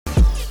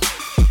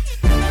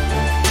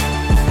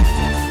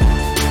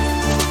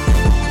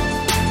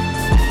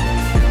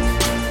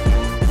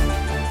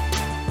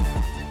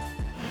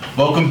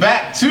Welcome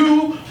back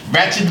to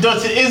Ratchet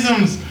Daughter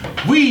Isms.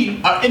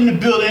 We are in the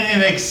building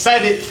and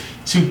excited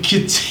to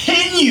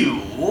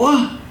continue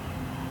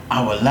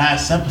our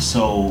last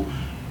episode.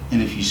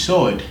 And if you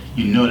saw it,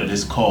 you know that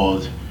it's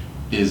called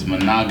Is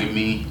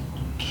Monogamy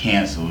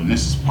Canceled? And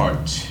this is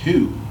part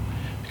 2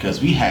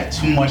 because we had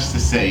too much to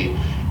say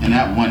and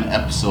that one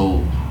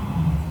episode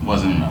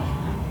wasn't enough.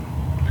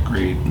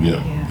 Agreed.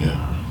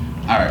 Yeah.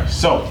 Alright,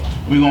 so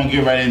we're going to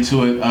get right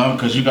into it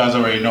because you guys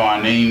already know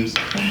our names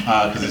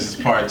because this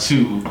is part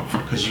 2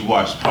 because you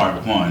watched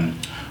part 1.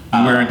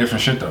 You wearing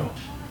different shit though.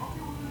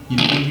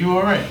 You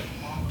alright.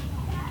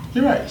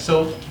 You're right.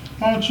 So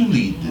why don't you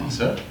lead then,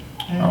 sir?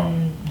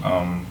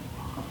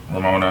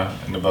 Ramona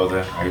in the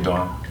building. How you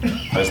doing?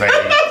 First lady.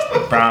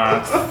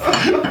 Bronx.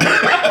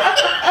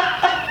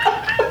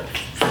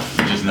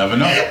 You just never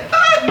know.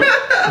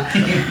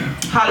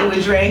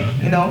 Hollywood Dre,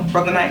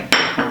 Brooklyn Knight.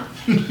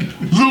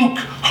 Luke,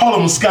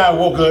 Harlem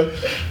Skywalker.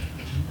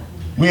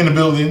 We in the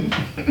building.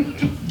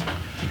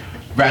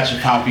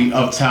 Ratchet Poppy,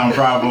 Uptown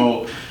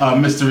Bravo,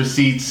 Mr.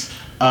 Receipts,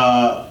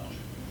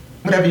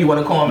 Whatever you want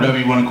to call me. whatever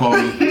you want to call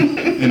me,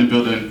 in the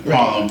building,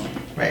 Harlem.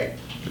 Right.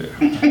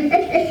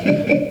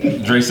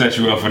 Dre set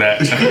you up for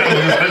that.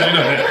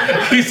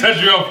 He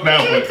set you up for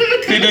that one.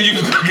 He knew you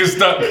was gonna get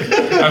stuck.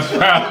 I'm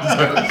proud.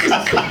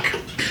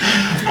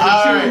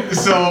 Alright,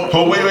 so.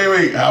 Oh,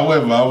 wait.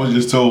 However, I was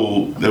just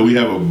told that we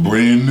have a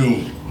brand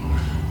new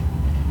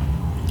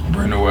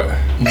Brand new what?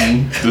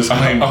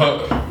 disclaimer.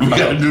 We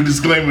got to do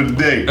disclaimer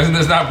today.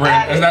 It's not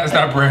brand. It's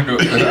not brand new.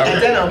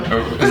 Addendum.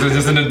 It's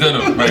just an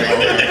addendum, right?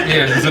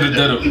 Yeah, it's just an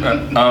addendum.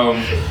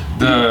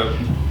 The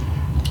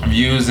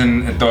views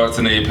and thoughts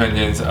and the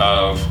opinions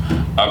of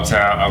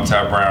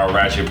Uptown Brown,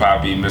 Ratchet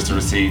Poppy, Mr.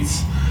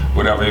 Receipts,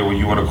 whatever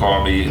you want to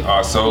call me,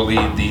 are solely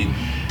the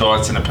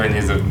thoughts and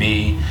opinions of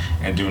me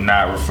and do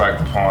not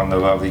reflect upon the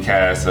lovely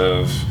cast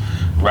of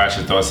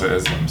Ratchet Thoughts and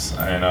Isms.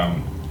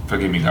 And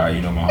forgive me, God,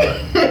 you know my heart.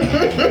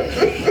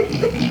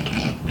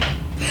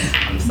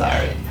 I'm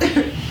sorry.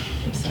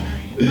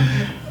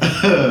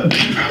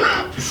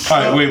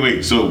 All right,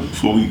 wait. So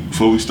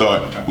before we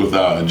start with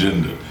our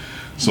agenda,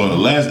 so in the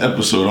last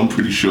episode, I'm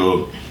pretty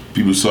sure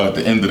people saw at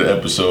the end of the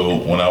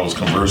episode when I was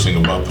conversing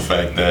about the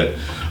fact that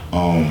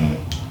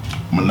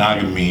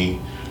monogamy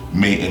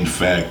may in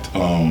fact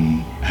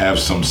have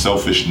some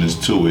selfishness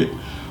to it.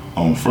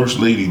 First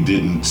Lady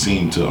didn't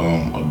seem to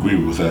agree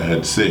with what I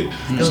had to say.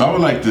 So I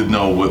would like to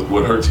know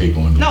what her take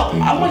on this No,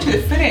 thing I want was.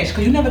 you to finish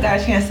because you never got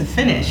a chance to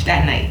finish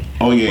that night.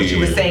 Oh, yeah, What you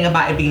were saying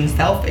about it being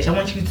selfish. I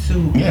want you to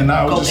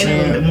I was go just in a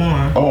little bit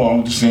more.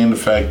 I'm just saying the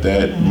fact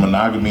that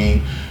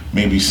monogamy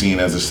may be seen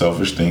as a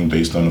selfish thing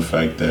based on the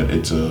fact that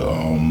it's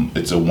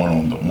a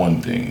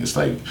one-on-one thing. It's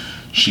like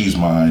she's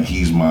mine,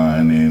 he's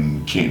mine,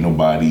 and can't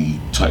nobody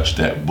touch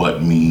that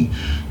but me.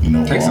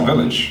 Takes a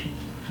village.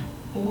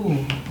 Ooh.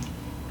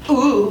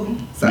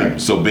 Sorry.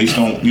 So based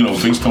on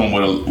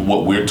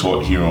what we're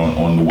taught here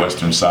on the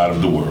Western side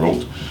of the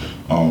world,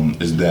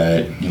 is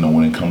that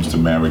when it comes to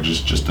marriage,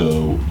 it's just a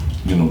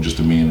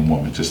man and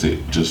woman,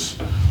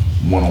 just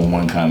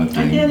one-on-one kind of I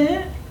thing. get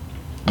it.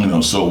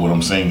 So what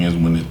I'm saying is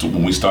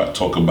when we start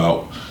talking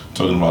about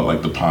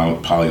like the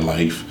poly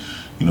life,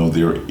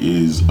 there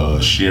is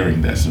a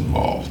sharing that's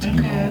involved.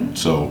 Okay.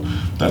 So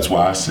that's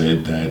why I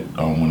said that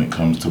when it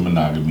comes to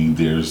monogamy,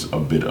 there's a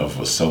bit of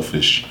a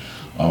selfish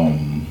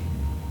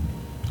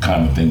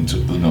kind of thing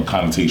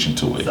connotation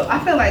to it. So I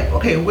feel like,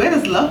 okay, where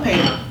does love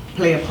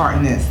play a part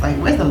in this? Like,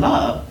 where's the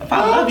love? If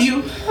I love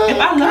you,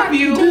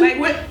 like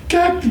what?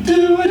 Got to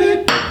do with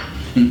it.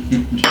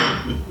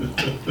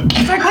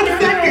 It's like, what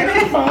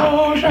the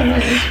fuck?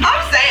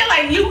 I'm saying,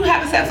 like, you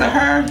having sex with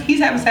her,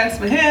 he's having sex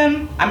with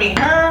him. I mean,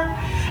 her.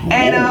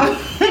 And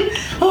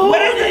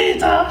what is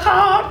it?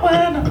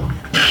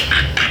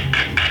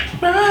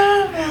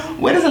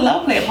 Where does the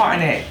love play a part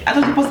in it? I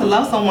thought you're supposed to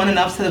love someone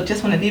enough to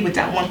just want to be with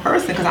that one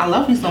person because I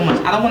love you so much.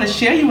 I don't want to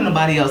share you with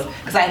nobody else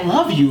because I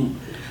love you.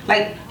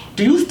 Like,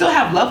 do you still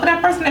have love for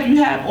that person if you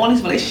have all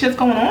these relationships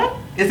going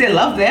on? Is there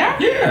love there?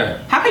 Yeah.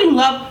 How can you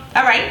love?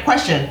 All right,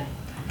 question.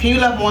 Can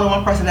you love more than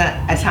one person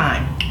at a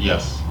time?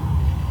 Yes.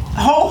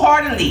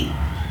 Wholeheartedly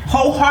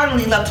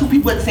love two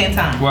people at the same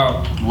time.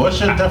 Well, What's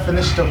your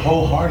definition of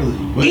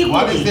wholeheartedly?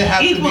 Why does it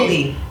have to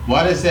be?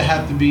 Why does it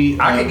have to be?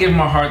 I could give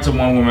my heart to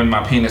one woman,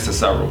 my penis to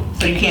several.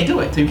 So you can't do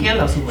it. So you can't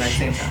love two people at the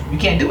same time. You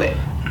can't do it.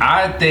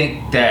 I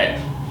think that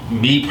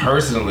me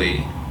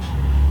personally,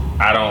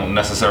 I don't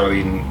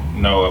necessarily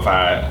know if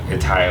I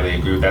entirely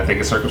agree with that. I think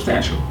it's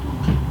circumstantial.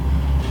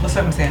 What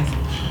circumstance?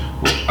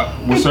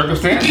 With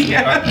circumstance?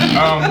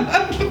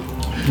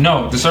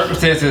 No, the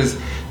circumstance is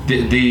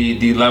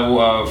the level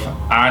of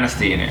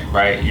honesty in it,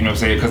 right? You know what I'm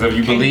saying? Because if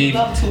you believe, you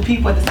love two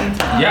people at the same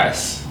time?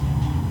 yes.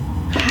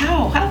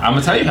 How? I'm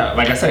gonna tell you how.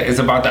 Like I said, it's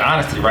about the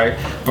honesty, right?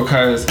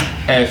 Because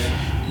if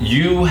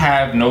you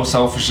have no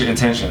selfish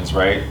intentions,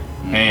 right,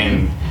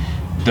 and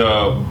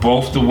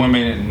both the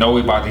women know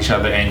about each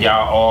other, and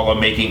y'all all are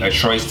making a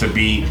choice to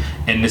be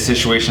in this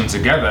situation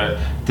together,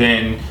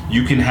 then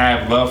you can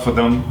have love for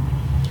them.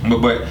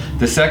 But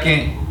the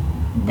second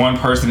one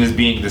person is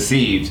being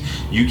deceived,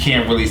 you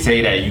can't really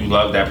say that you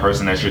love that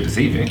person that you're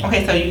deceiving.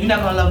 Okay, so you're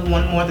not gonna love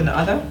one more than the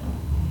other?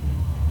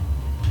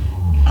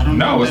 I don't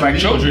know. No, what it's that like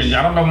means. children.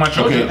 I don't know my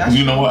children. Okay,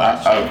 you know what?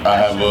 I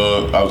have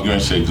a. I was going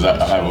to say because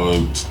I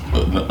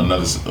have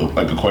another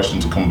like a question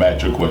to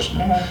combat your question.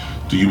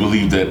 Do you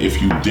believe that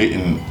if you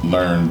didn't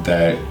learn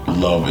that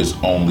love is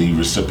only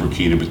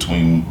reciprocated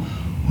between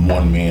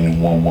one man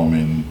and one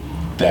woman,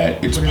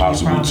 that it's Would it be a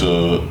possible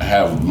to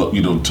have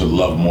to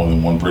love more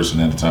than one person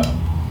at a time?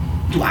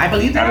 Do I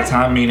believe that? At a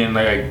time, meaning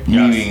like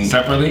Meaning-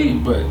 separately,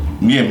 but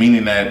Yeah,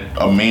 meaning that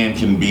a man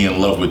can be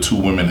in love with two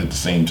women at the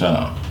same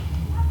time.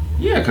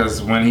 yeah,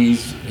 because when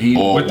he's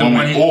Or with the woman-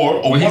 one he,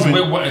 or a when he's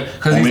woman- with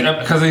because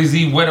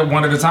he's with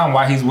one at a time.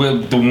 While he's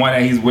with the one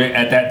that he's with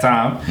at that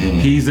time,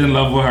 he's in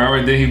love with her,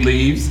 and then he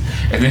leaves,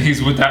 and then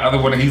he's with that other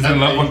one, and he's in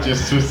love with.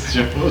 Just twisted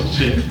your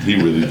bullshit. He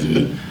really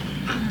did.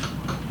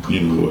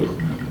 You know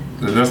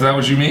what? That's not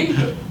what you mean.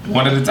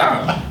 One at a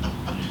time.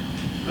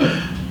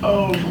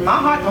 Oh, my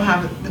heart don't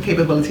have the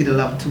capability to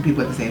love two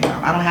people at the same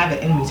time. I don't have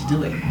it in me to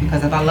do it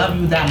because if I love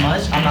you that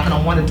much, I'm not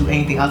gonna want to do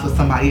anything else with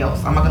somebody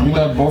else. I'm not gonna. You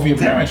want love both of your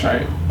parents,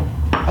 right?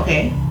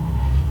 Okay.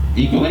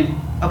 Equally,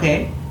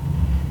 Okay.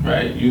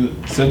 right? You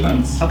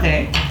siblings,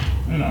 Okay.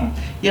 you know.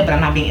 Yeah, but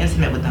I'm not being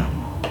intimate with them.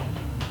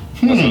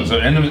 So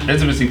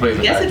intimacy plays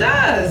a Yes, it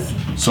factor. does.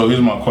 So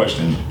here's my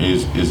question: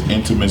 Is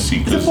intimacy?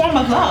 It's a 'Cause- form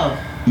of love.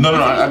 no, It's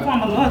a I,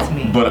 form of love to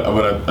me. but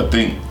I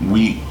think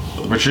we.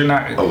 But you're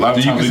not. A lot of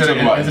Do you times we consider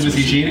talk about intimacy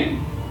intimacy.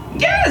 cheating?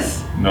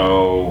 Yes.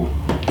 No.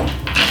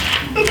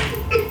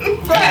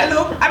 Go ahead,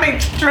 Luke. I mean,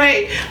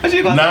 Trey. What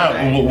you gonna Nah,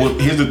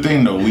 say? here's the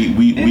thing though.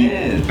 We It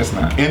is. It's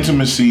not.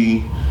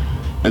 intimacy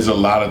is a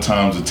lot of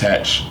times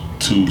attached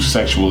to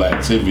sexual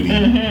activity.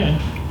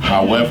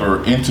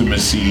 However,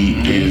 intimacy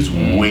is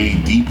way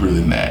deeper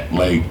than that.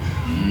 Like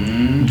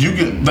you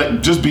can,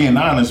 like, just being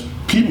honest,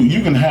 people,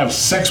 you can have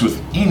sex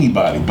with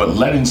anybody, but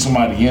letting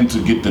somebody in to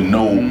get to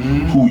know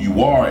who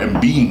you are and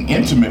being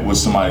intimate with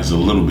somebody is a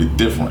little bit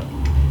different.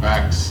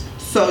 Facts.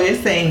 So you're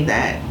saying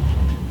that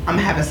I'm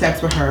having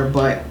sex with her,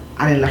 but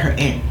I didn't let her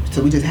in.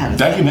 So we just having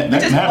That sex. can- We that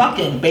just can happen.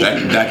 fucking,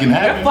 basically. That can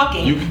happen. We're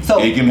fucking. You- so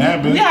it can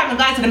happen. We haven't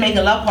gotten to the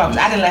making love part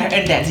because I didn't let her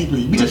in that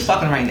deeply. We just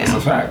fucking right It's a now.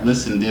 fact.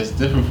 Listen, there's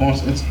different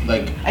forms. It's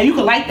like And you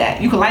could like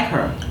that. You could like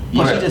her.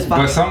 But she just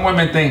fucking. But some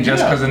women think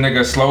just Yeah. because a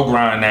nigga slow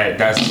grind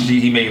that's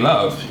he made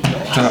love to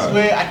I her.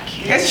 swear I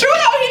can't. It's true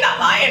though. He's not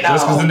lying though.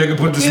 Just because the nigga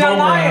put the He slow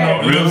not grind lying.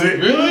 on. Really?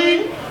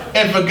 Really?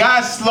 If a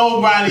guy's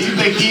slow grinding, you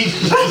think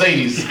he's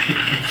ladies?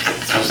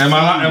 Am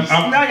I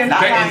lying? No, you're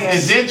not lying.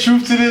 Is there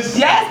truth to this?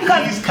 Yes,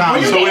 because Please when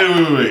comment. you So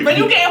get- wait. when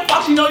you getting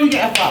fucked, you know you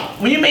getting fucked.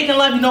 When you're making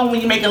love, you know when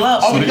you're making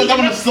love. Oh, because I'm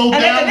gonna slow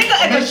And down then the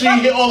nigga, and make sure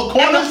you hit all the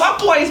And the corners? fuck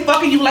boy is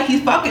fucking you like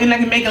he's fucking and like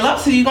he's making love,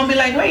 so you're gonna be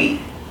like, wait,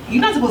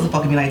 you're not supposed to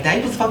fuck me like that.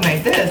 You're supposed to fuck me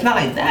like this, not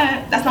like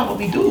that. That's not what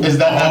we do. Is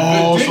that not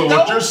Oh, good so dick,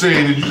 what though? you're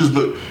saying is you just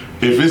look.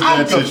 If it's I'm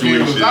that confused.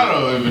 situation, I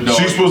don't even know.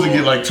 she's supposed to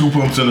get like 2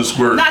 pumps in a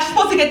squirt. Nah, she's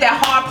supposed to get that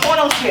hard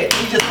porno shit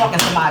when you just fucking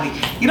somebody.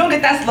 You don't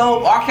get that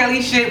slow R.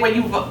 Kelly shit when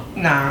you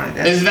nah.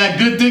 Is that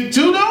good dick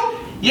too, though?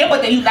 Yeah,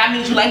 but then that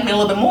means you like me a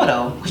little bit more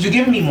though, because you're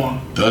giving me more.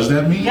 Does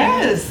that mean?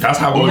 Yes. That's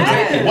how women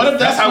Yes. take it. What if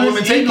that's how what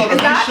women his take ego it? to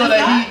It's make not- sure it's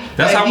that not.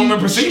 That's that how he women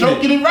perceive it.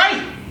 stroking it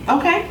right?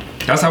 Okay.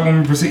 That's how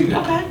women perceive it.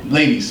 Okay.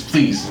 Ladies,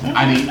 please.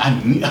 I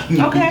need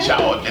Okay. a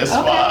shower on this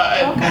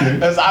Okay. one. Okay.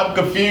 Because I'm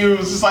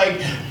confused. It's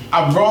like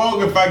I'm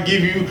wrong if I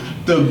give you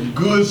the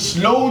good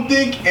slow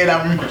dick, and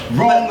I'm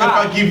wrong if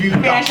I give you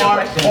let me the ask you a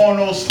hard question.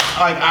 pornos.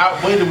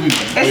 Like, wait a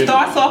minute. It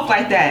starts off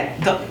like that.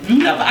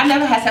 I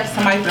never had sex with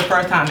somebody for the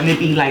first time and it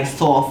be like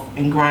soft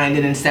and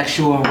grinding and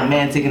sexual and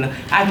romantic, and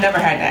I've never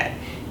had that.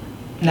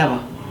 Never.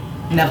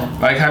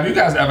 Like, have you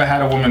guys ever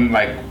had a woman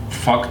like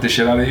fuck the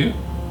shit out of you?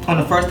 On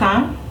the first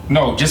time?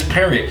 No, just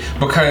period.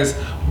 Because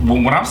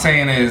what I'm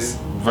saying is,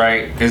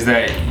 right, is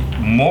that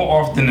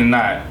more often than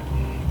not,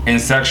 in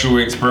sexual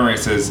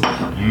experiences,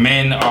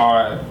 men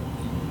are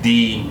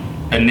the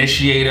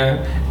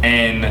initiator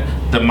and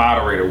the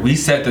moderator. We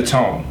set the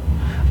tone.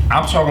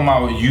 I'm talking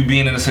about you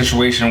being in a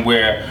situation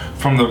where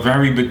from the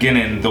very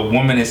beginning, the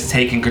woman is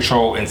taking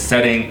control and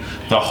setting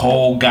the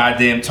whole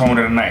goddamn tone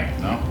of the night.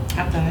 No?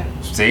 I've done it.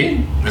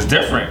 See? It's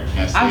different.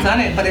 Yes, I've done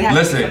it, but it has to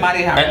Listen, be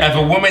somebody how. if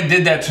a woman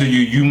did that to you,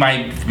 you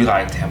might be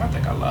like, damn, I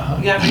think I love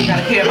her. Yeah, you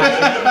gotta care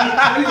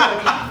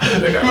about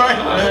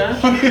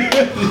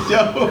it.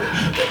 Yo.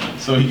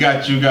 So he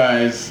got you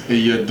guys and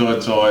your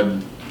thoughts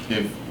on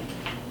if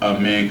a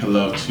man could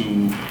love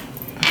two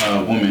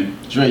women.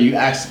 Dre, you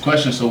asked the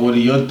question, so what are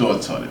your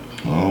thoughts on it?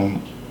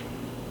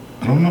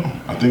 I don't know.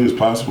 I think it's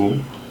possible.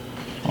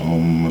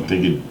 I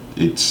think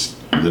it's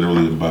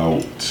literally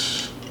about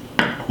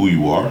who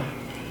you are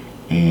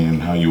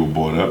and how you were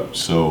brought up.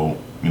 So,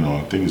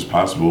 I think it's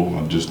possible.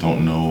 I just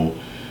don't know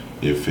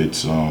if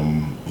it's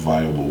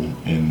viable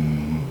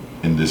in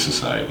this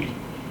society.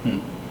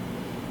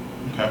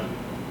 Okay.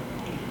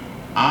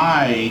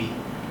 I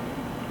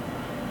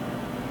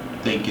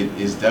think it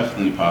is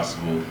definitely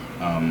possible,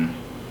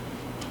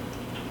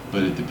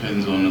 but it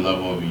depends on the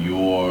level of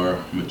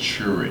your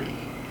maturity.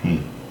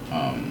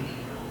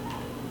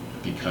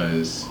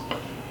 Because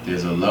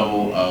there's a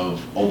level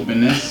of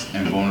openness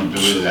and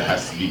vulnerability that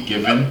has to be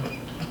given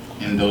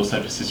in those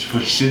type of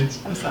situations.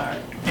 I'm sorry.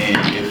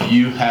 And if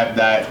you had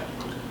that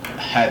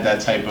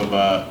type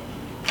of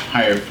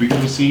higher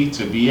frequency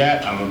to be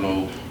at, I don't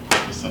know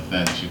if it's something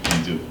that you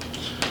can do.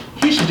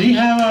 Keisha, do you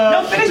have a...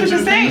 No, finish what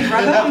you're saying,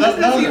 brother. I'm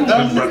listening to you.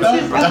 Brother.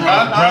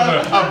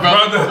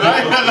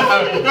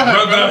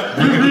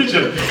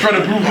 Reaching.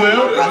 Trying to prove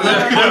Lil.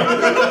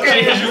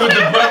 Change you with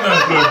the brother.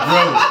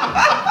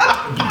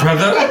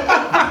 Brother.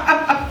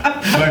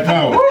 Black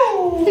Power. Go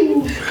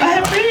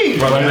ahead, please.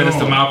 Brother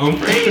Minister Malcolm.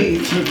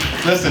 Please.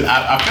 Listen,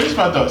 I finished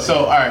my thought.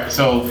 So, all right,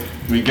 so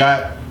we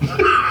got...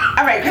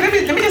 All right, let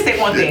me just say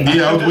one thing.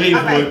 Yeah, I was waiting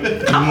All right. for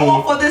it. I'm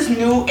all for this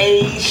new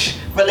age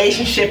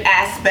relationship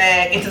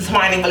aspect,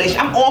 intertwining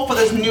relationship. I'm all for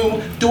this new,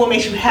 do what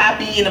makes you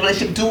happy in a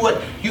relationship, do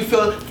what you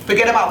feel,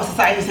 forget about what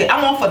society says.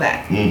 I'm all for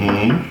that.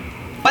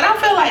 Mm-hmm. But I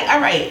feel like,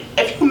 all right,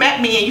 if you met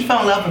me and you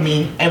fell in love with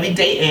me and we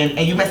dating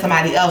and you met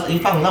somebody else and you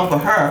fell in love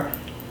with her,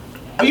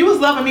 you was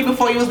loving me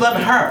before you was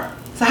loving her.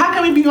 So how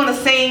can we be on the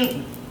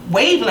same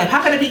wavelength?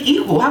 How can it be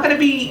equal? How can it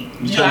be,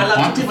 I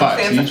love two people at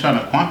the same You're time? trying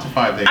to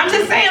quantify that. I'm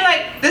just saying,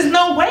 like, there's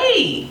no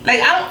way. Like,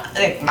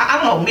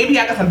 I don't know. Maybe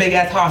I got some big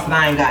ass hearts that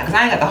I ain't got, because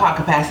I ain't got the heart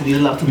capacity to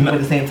love two people at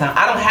the same time.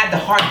 I don't have the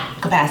heart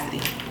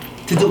capacity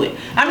to do it.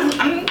 I'm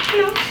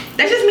you know,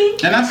 that's just me.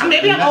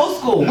 Maybe I'm old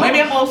school.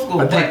 Maybe I'm old school.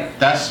 I But think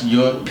That's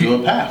your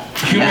path.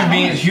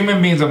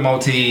 human beings are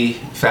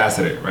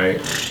multifaceted, right?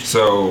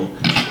 So,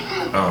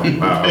 wow,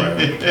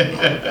 right.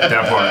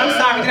 That part. I'm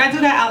sorry. Did I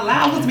do that out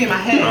loud? It was me in my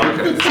head.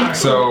 Okay.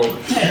 So,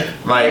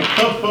 like,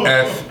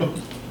 if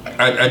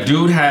a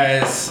dude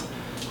has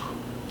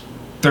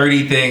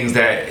 30 things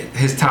that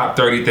his top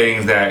 30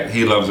 things that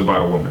he loves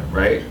about a woman,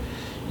 right?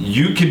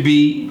 You could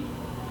be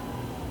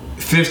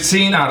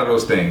 15 out of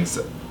those things.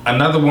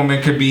 Another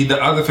woman could be the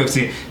other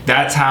 15.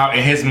 That's how,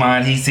 in his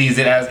mind, he sees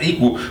it as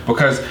equal,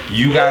 because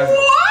you guys.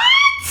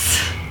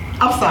 What?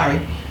 I'm sorry.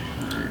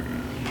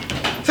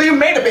 So you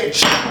made a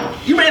bitch.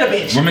 You made a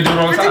bitch. Women do it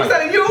all the time.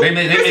 50% of you. They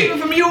make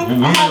from you.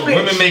 I'm a bitch.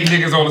 women make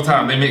niggas all the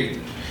time.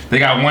 They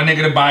got one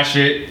nigga to buy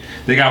shit.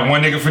 They got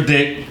one nigga for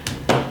dick.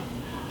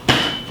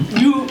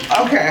 You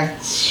okay?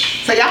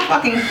 So y'all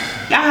have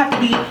to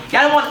be.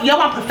 Y'all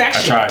want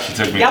perfection. I tried. She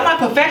took me. Y'all want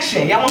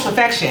perfection. Y'all want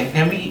perfection,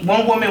 and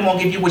one woman won't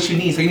give you what you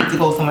need, so you need to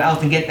go somewhere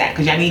else and get that,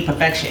 because y'all need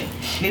perfection.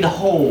 You need a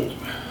whole.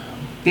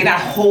 They're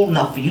not whole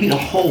enough for you. You need a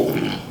whole.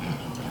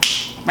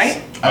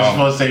 Right? I just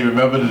want to say,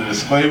 remember the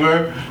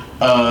disclaimer.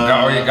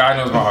 God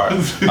knows my heart.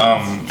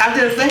 I'm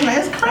just saying, like,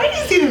 it's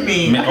crazy to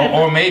me.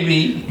 Or maybe,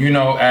 you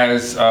know,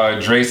 as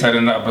Dre said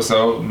in the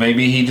episode,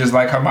 maybe he just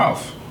like her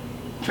mouth.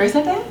 Dre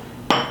said that?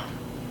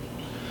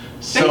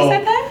 So,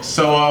 said that?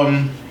 so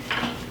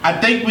I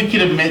think we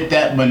can admit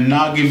that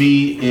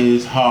monogamy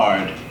is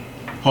hard.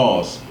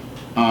 Pause.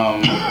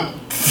 Oh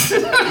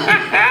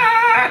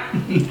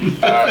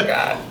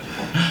God.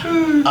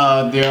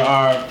 There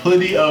are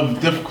plenty of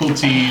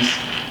difficulties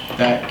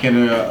that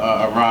can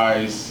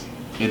arise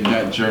in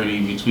that journey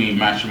between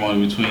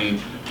matrimony,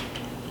 between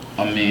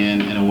a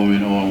man and a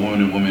woman, or a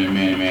woman and woman, and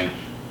man and man.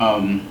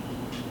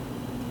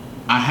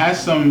 I had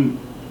some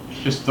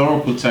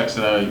historical texts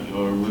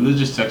or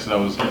religious texts that I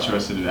was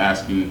interested in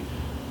asking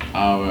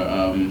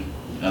our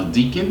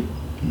deacon,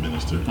 a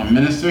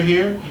minister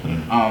here,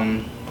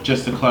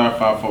 just to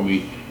clarify for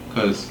me,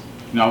 because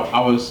you know I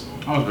was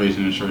raised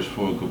in the church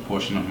for a good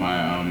portion of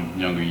my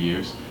younger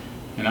years,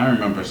 and I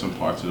remember some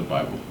parts of the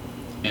Bible.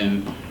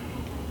 And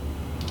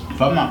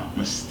if I'm not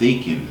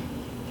mistaken,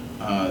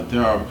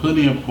 there are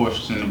plenty of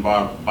portions in the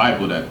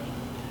Bible that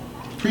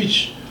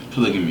preach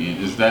polygamy.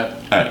 Is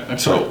that Alright,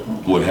 so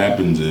what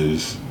happens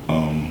is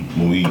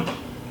when we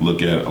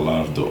look at a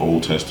lot of the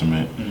Old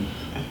Testament,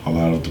 a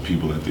lot of the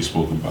people that they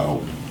spoke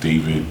about,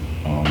 David,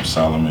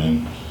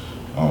 Solomon,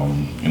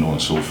 you know,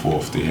 and so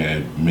forth, they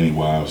had many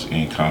wives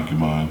and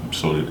concubines.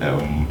 So did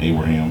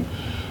Abraham.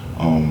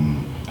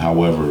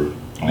 However,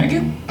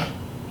 Lincoln?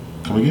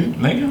 Come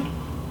again? Lincoln?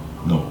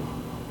 No.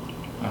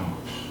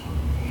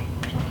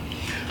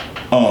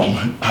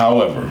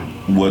 However,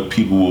 what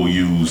people will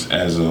use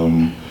as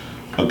a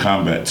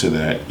combat to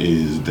that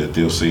is that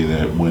they'll say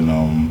that when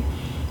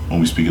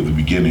we speak of the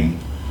beginning,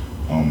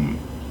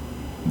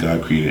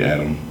 God created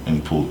Adam and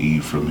he pulled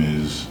Eve from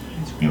his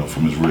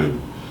rib.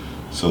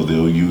 So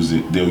they'll use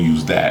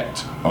that.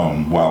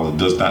 While it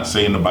does not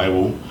say in the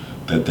Bible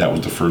that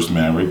was the first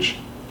marriage,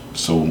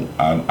 so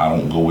I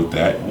don't go with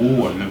that.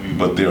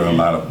 But there are a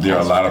lot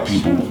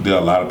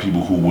of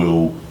people who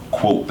will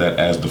quote that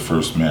as the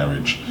first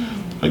marriage,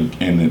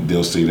 and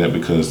they'll say that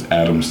because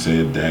Adam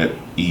said that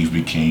Eve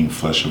became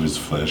flesh of his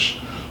flesh,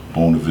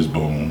 bone of his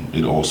bone.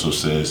 It also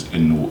says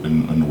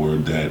in the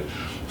word that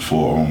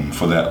for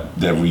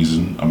that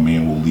reason a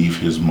man will leave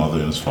his mother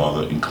and his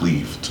father and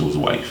cleave to his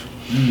wife.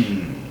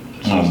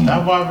 So is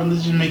that why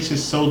religion makes it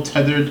so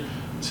tethered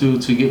to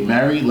get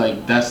married?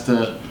 Like that's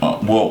the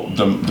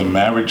the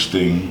marriage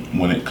thing,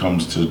 when it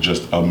comes to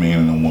just a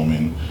man and a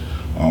woman,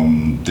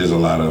 there's a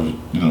lot of,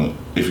 you know,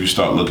 if you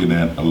start looking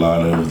at a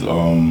lot of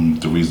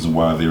the reasons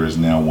why there is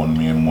now one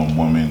man, one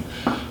woman,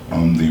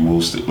 They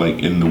will like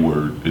in the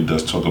word, it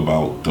does talk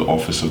about the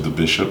office of the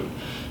bishop,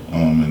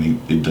 and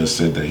it does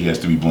say that he has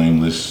to be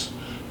blameless,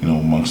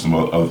 amongst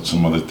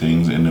some other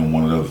things. And then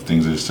one of the other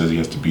things that it says he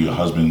has to be a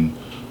husband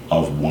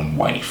of one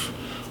wife,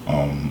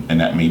 and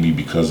that may be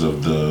because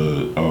of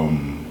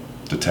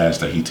the task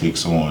that he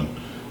takes on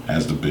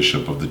as the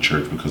bishop of the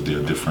church, because there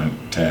are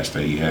different tasks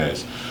that he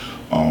has.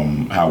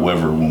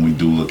 However, when we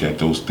do look at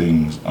those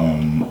things,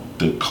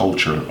 the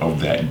culture of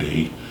that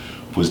day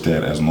was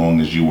that as long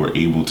as you were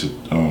able to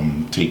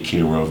take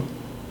care of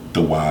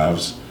the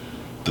wives,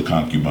 the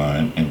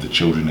concubine, and the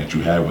children that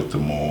you had with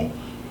them all,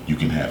 you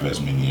can have as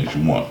many as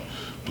you want.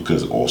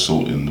 Because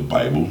also in the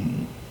Bible,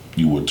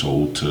 you were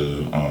told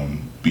to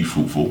be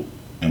fruitful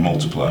and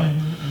multiply.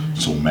 Mm-hmm.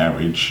 So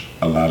marriage,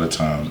 a lot of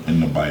times in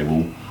the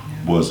Bible,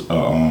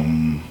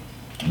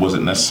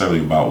 wasn't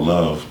necessarily about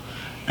love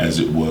as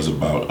it was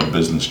about a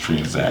business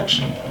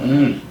transaction.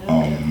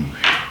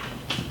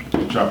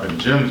 Dropping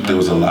gems. There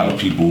was a lot of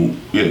people,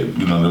 there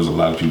was a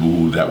lot of people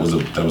who that was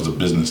a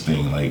business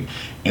thing. Like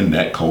in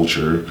that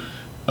culture,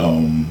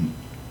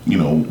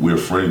 we're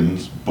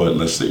friends, but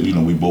let's say,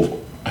 we both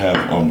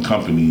have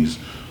companies,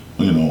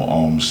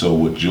 so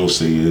what you'll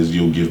say is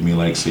you'll give me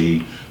like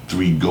say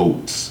 3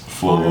 goats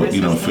for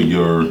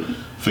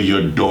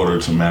your daughter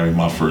to marry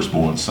my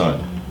firstborn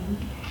son.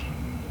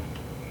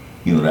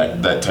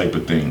 That type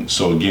of thing.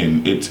 So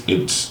again,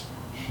 it's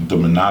the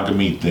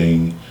monogamy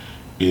thing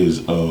is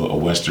a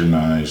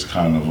westernized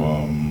kind of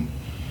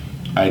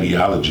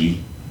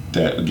ideology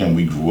that, again,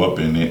 we grew up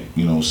in it,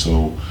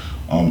 so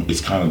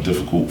it's kind of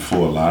difficult for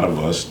a lot of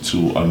us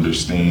to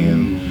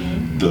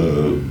understand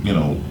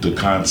the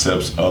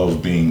concepts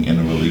of being in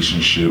a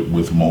relationship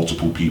with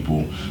multiple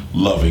people,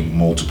 loving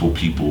multiple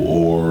people,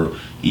 or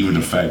even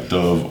the fact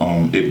of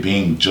it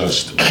being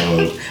just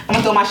I'm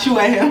gonna throw my shoe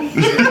at him.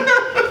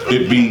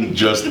 It being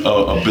just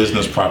a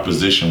business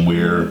proposition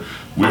where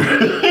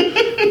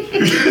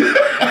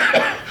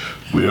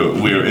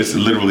it's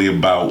literally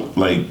about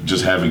like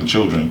just having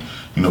children,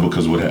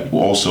 because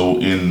also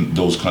in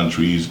those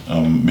countries,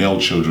 male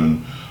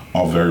children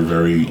are very,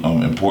 very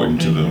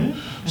important to them.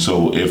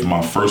 So if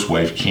my first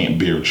wife can't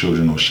bear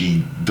children or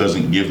she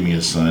doesn't give me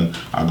a son,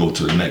 I go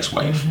to the next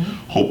wife,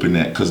 hoping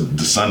that, because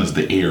the son is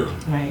the heir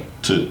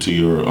to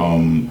your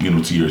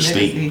to your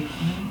estate.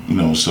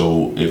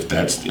 So if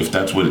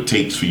that's what it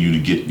takes for you to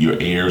get your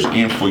heirs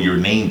and for your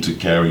name to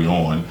carry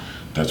on,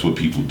 that's what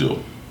people do.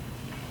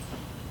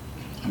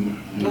 I'm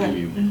gonna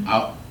give you,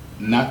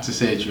 not to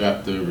say that you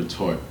have to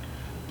retort,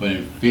 but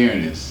in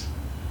fairness,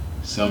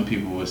 some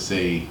people would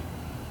say,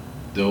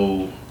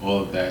 though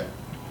all of that,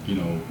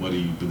 whether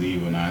you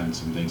believe or not, and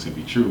some things could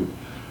be true,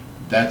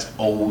 that's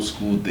old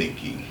school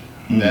thinking.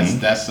 Mm-hmm.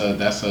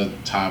 That's a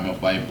time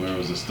of life where it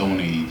was a stone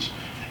age,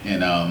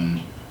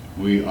 and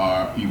we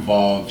are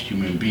evolved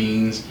human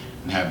beings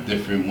and have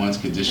different wants,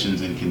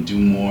 conditions, and can do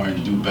more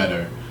and do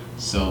better.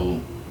 So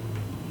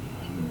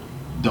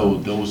though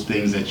those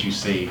things that you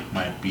say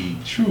might be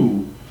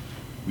true,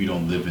 we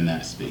don't live in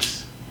that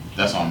space.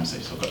 That's all I'm gonna say.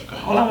 So go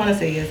ahead. All I want to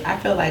say is I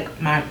feel like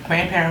my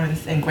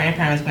grandparents and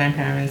grandparents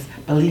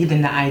believed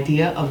in the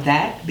idea of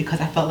that,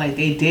 because I felt like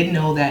they did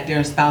know that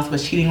their spouse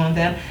was cheating on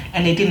them,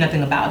 and they did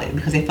nothing about it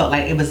because they felt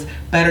like it was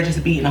better just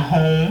to be in a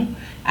home.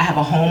 I have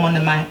a home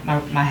under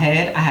my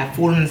head. I have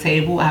food on the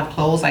table. I have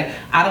clothes. Like,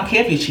 I don't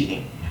care if you're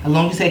cheating. As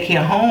long as you take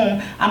care of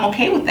home, I'm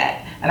okay with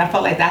that. And I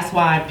felt like that's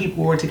why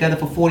people were together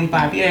for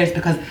 45 years,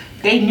 because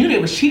they knew they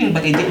was cheating,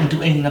 but they didn't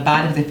do anything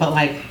about it because they felt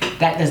like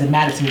that doesn't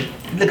matter to me.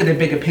 Look at the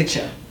bigger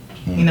picture.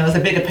 It's a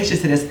bigger picture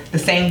to this. The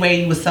same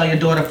way you would sell your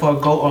daughter for a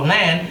goat or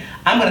land,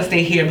 I'm gonna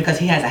stay here because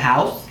he has a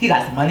house, he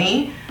got some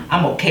money,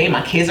 I'm okay,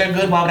 my kids are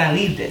good, why would I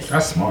leave this?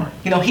 That's smart.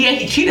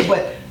 He cheated,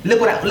 but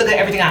look at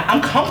everything,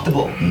 I'm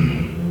comfortable.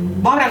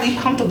 Why would I leave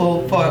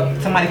comfortable for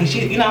somebody who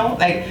cheated? I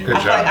feel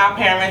like our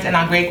parents and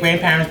our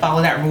great-grandparents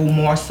follow that rule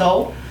more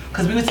so,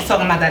 because we was just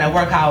talking about that at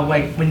work, how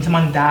like when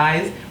someone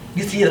dies,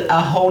 you see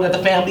a whole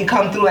other family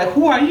come through, like,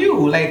 who are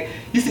you? Like,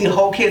 you see the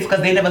whole kids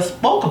because they never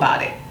spoke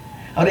about it.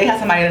 Or they have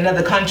somebody in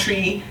another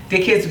country,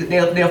 their kids,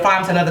 they'll fly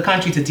them to another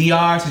country, to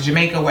DR, to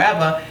Jamaica,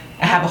 wherever,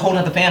 and have a whole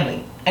other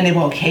family. And they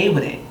were okay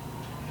with it.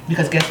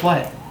 Because guess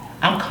what?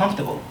 I'm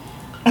comfortable.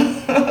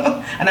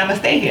 And I'm gonna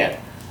stay here,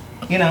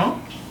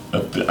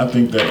 I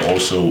think that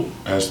also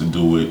has to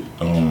do with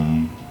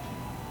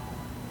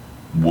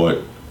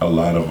what a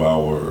lot of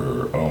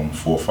our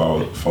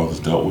forefathers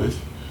dealt with.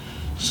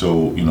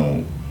 So,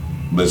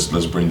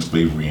 let's bring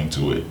slavery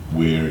into it,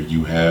 where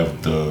you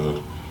have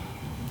the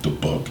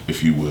buck,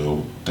 if you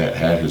will, that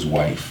had his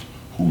wife,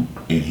 and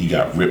he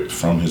got ripped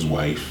from his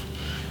wife,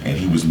 and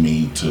he was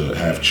made to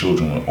have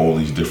children with all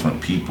these different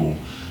people.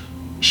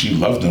 She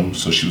loved him,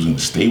 so she was going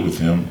to stay with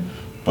him,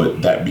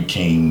 but that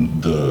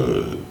became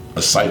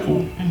a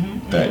cycle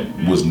that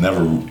was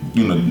never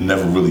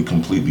really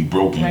completely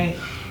broken. Right.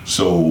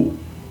 So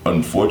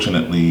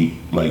unfortunately,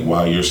 like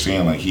while you're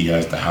saying like he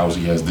has the house,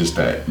 he has this,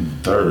 that, and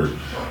third,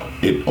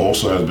 it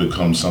also has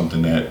become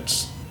something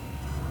that's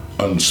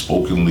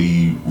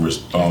unspokenly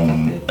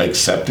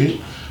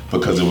accepted.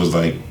 because it was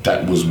like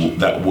what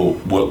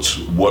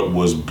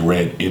was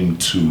bred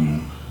into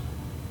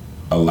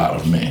a lot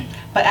of men.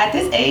 But at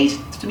this age,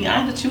 to be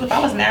honest with you, if I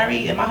was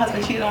married and my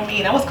husband cheated on me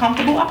and I was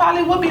comfortable, I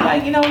probably would be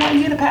like, you know what,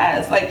 you get a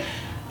pass. Like,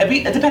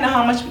 depending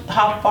on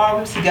how far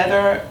we was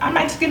together, I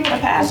might just give him a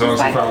pass. As long as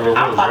It's like, you follow the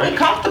I'm rules, fucking right?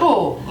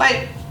 comfortable.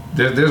 Like,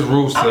 There's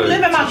rules to I'm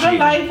living my good cheating.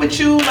 life with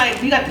you.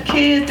 Like, we got the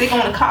kids, they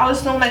going to college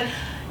soon. Like,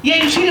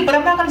 yeah, you cheated, but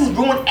I'm not gonna just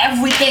ruin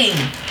everything.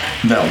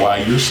 Now,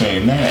 while you're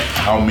saying that,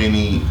 how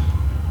many?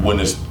 When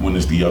it's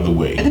the other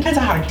way? It depends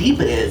on how deep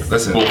it is.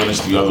 Listen. But when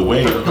it's the other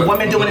way, The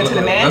woman doing it to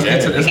the man? Let's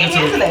get to, You can't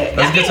handle that.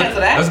 let's I get can't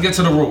handle that. Let's get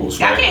to the rules.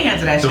 Yeah, I right? can't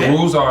handle that The shit.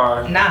 rules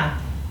are Nah,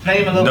 not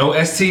even a little. no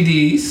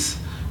STDs,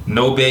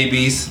 no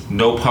babies,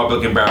 no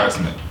public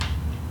embarrassment.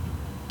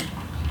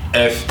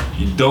 If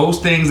those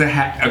things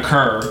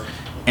occur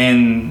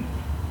in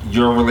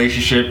your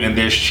relationship and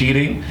there's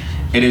cheating,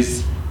 it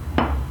is,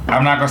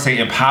 I'm not gonna say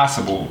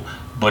impossible,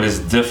 but it's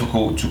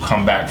difficult to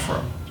come back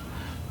from.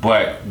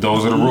 But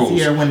those are the rules.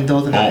 Easier when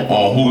those are not on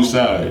involved. whose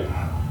side?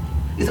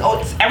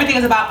 Everything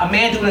is about a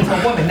man doing it to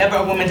a woman, never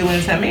a woman doing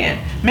it to a man.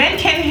 Men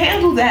can't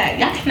handle that.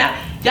 Y'all cannot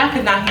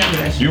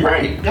handle that shit. You're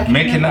right. Y'all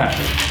Men cannot cannot.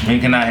 handle that shit. Men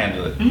cannot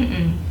handle it.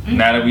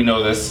 Now that we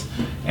know this,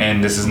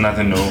 and this is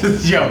nothing new. Yo,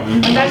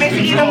 But that makes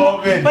it even more.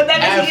 But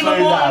that makes it even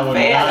more I would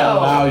unfair, not though.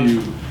 allow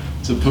you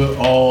to put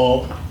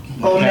all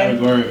All men.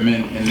 category of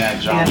men in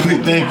that genre.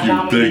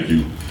 Yeah. Thank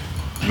you.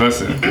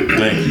 Listen,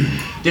 Thank you.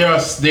 There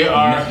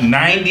are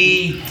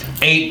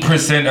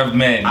 98% of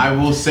men I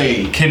will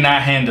say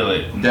cannot handle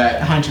it. that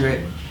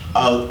 100.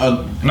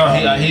 No,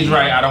 he's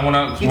right. I don't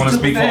want to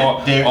speak for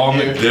all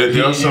men.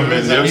 There are some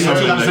men. There are some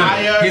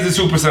men. He's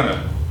a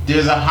 2%er.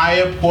 there's a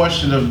higher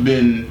portion of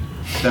men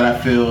that I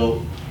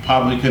feel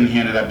probably couldn't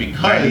handle that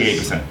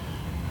 98%.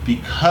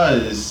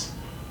 because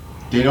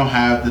they don't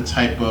have the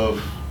type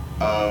of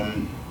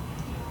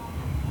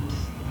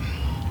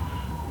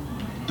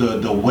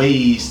the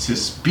ways to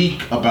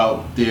speak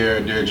about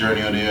their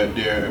journey or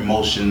their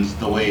emotions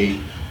the way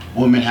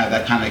women have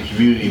that kind of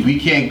community.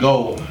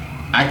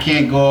 I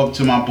can't go up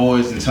to my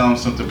boys and tell them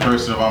something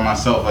personal about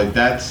myself. Like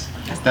that's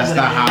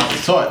not how I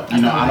was taught.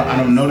 You know, I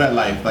don't know that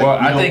life. Like, Well,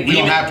 I think we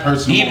don't have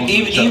personal moments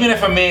with each other. even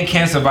if a man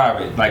can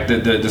survive it, like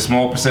the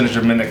small percentage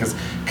of men that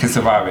can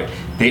survive it,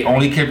 they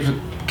only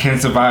can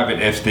survive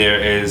it if there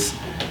is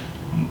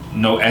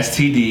no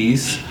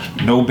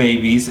STDs, no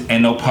babies,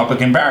 and no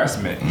public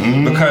embarrassment.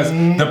 Because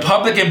the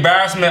public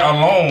embarrassment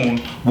alone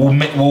will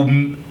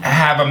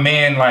have a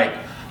man like,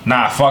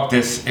 nah, fuck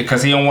this,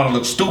 because he don't want to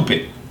look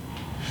stupid.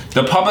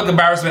 The public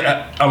embarrassment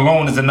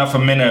alone is enough for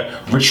men to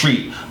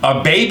retreat.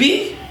 A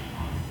baby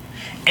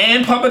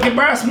and public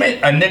embarrassment,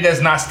 a nigga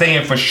is not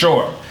staying for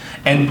sure.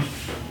 And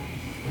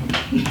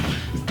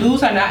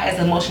Dudes are not as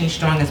emotionally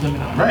strong as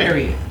women are. Right.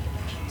 Period.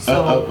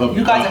 So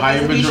you guys a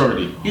higher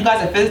majority. You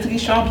guys are physically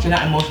strong, but you're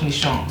not emotionally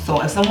strong. So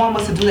if someone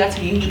was to do that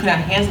to you, you cannot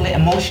handle it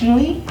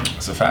emotionally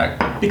it's a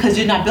fact. because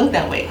you're not built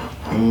that way,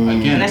 and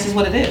Again, that's just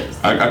what it is.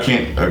 I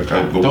can't. I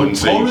don't wouldn't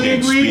say you totally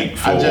can't agree. speak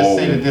for I just all.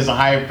 say that there's a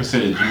higher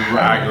percentage. You're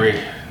right. I agree.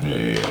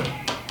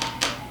 Yeah.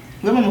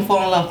 Women will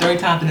fall in love 30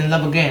 times and then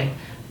love again.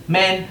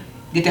 Men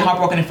get their heart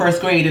broken in first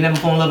grade and never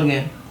fall in love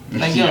again.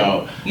 Like,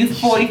 yo, you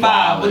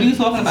 45, what are you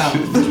talking about?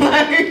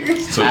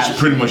 So it's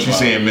pretty much you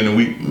saying men and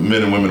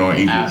women aren't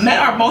equal. Men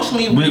are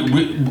emotionally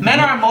men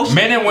are emotionally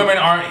Men and women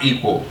aren't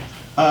equal.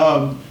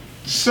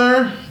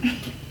 Sir,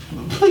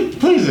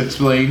 please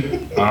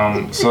explain.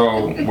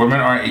 So women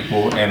aren't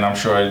equal, and I'm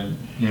sure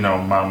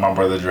my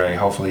brother Dre.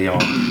 Hopefully he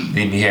don't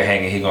leave me here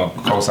hanging. He gonna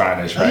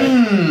co-sign this, right?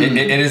 It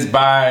is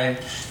by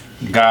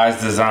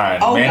God's design.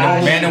 Oh,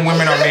 gosh. Men and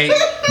women are made.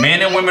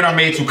 Men and women are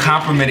made to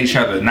complement each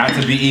other, not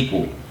to be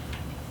equal.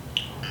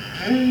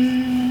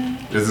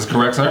 Is this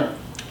correct, sir?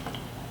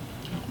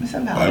 The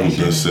Bible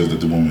does says that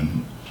the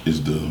woman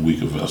is the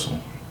weaker vessel.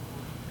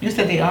 You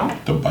said they are?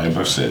 The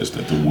Bible says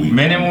that the weak.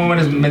 Men and women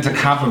is meant to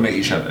complement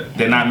each other.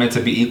 They're not meant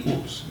to be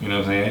equals. You know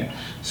what I'm saying?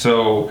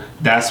 So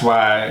that's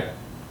why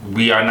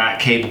we are not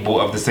capable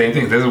of the same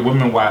things. There's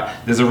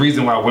a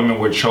reason why women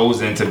were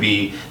chosen to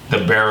be the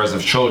bearers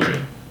of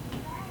children.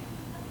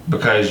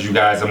 Because you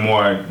guys are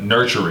more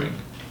nurturing.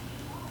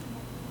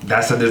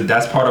 That's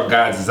part of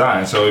God's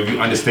design. So if you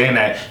understand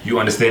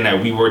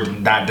that, we were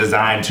not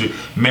designed to.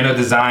 Men are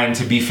designed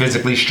to be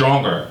physically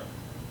stronger.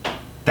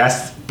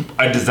 That's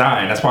a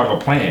design. That's part of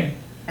a plan.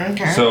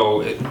 Okay.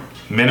 So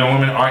men and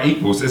women are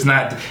equals. It's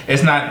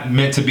not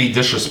meant to be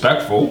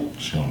disrespectful.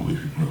 She don't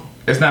believe you, bro.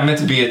 It's not meant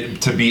to be a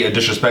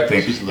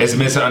disrespecting. It's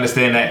meant to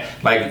understand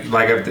that like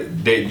if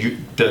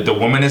the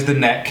woman is the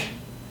neck,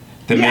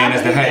 the man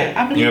is the head.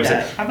 I believe You know what I'm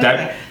that. saying? I believe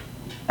that.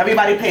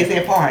 Everybody plays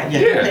their part. Yeah,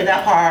 you Yeah. play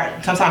that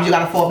part. Sometimes you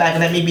gotta fall back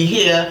and let me be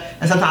here,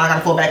 and sometimes I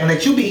gotta fall back and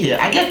let you be here.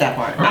 I get that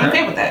part. I'm Okay.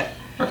 okay with that.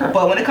 Okay.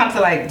 But when it comes to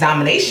like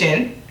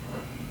domination,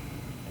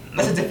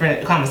 that's a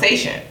different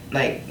conversation.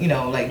 Like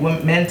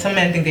some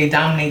men think they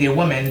dominate their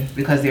women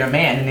because they're a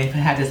man and they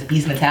have this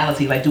beast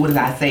mentality. Like, do what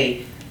I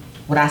say,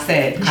 what I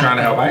said. You trying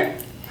to help Ike?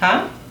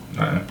 Huh?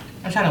 No.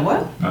 I'm trying to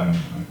what? No.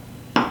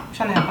 I'm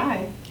trying to help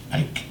Ike.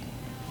 Ike.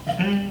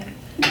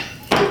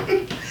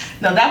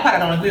 No, that part I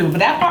don't agree with, but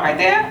that part right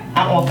there,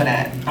 I'm all for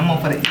that. I'm all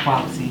for the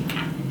equality.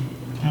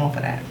 I'm all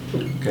for that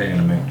Okay,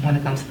 Anime. when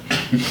it comes to.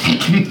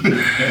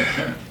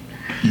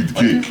 Eat the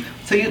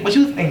cake. What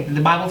you think?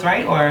 The Bible's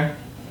right, or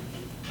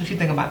what you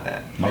think about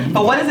that?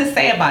 But what does it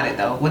say about it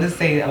though? What does it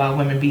say about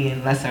women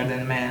being lesser than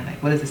a man?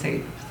 Like, what does it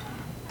say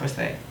per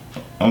se?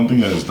 I don't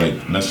think that it's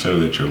like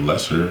necessarily that you're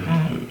lesser.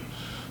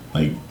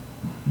 Like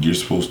you're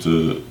supposed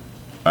to.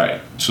 All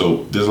right.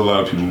 So there's a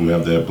lot of people who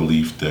have that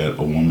belief that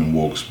a woman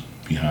walks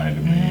behind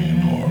a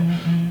man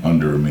or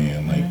under a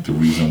man. Like the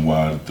reason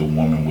why the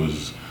woman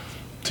was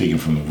taken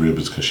from the rib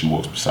is because she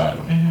walks beside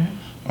him.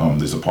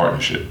 There's a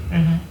partnership.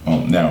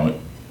 Now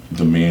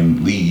the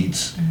man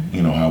leads.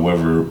 You know,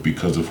 however,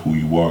 because of who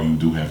you are, you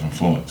do have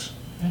influence.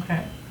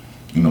 Okay.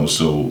 You know,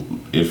 so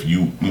if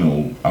you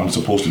know, I'm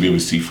supposed to be able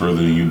to see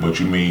further than you, but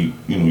you may,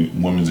 you know,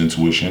 women's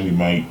intuition, you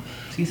might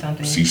See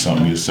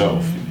something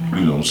yourself.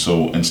 You know,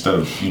 so instead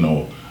of, you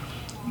know,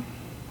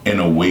 in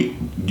a way,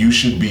 you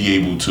should be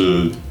able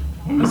to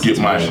get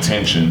my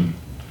attention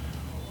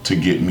to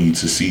get me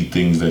to see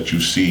things that you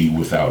see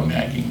without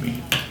nagging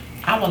me.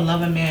 I would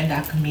love a man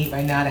that could meet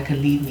right now that could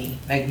lead me.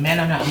 Like, men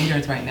are not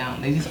leaders right now.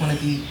 They just want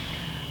to be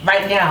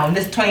right now in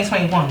this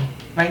 2021.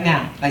 Right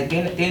now, like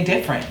they're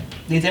different.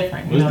 They're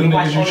different. What's the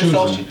niggas you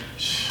choosing?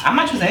 I'm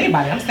not choosing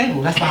anybody. I'm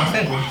single. That's why I'm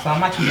single. So I'm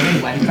not choosing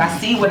anybody because I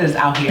see what is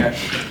out here.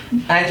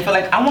 And I just feel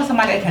like I want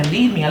somebody that can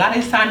lead me. A lot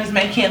of these times, these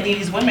men can't lead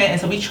these women,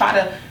 and so we try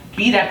to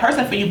be that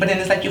person for you, but then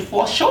it's like you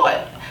fall short.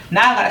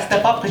 Now I gotta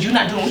step up because you're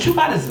not doing what you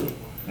gotta do. You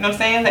know what I'm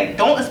saying? Like,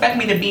 don't expect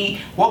me to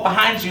walk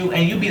behind you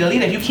and you be the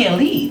leader if you can't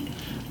lead.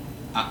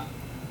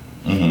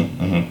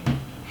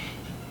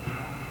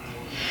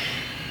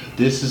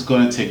 This is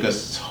going to take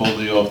us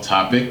totally off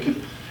topic,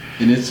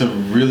 and it's a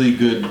really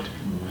good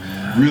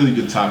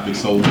topic.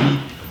 So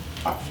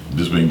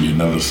This may be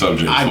another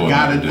subject.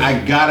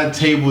 I gotta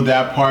table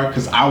that part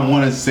because I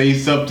want to say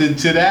something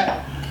to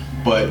that,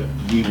 but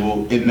we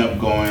will end up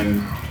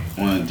going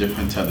on a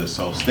different tether.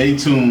 So stay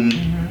tuned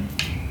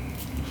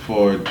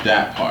for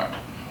that part.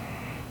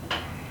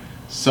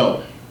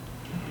 So,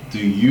 do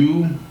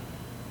you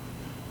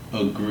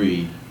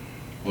agree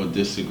or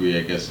disagree?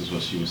 I guess is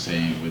what she was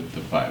saying with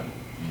the Bible.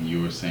 And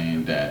you were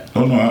saying that.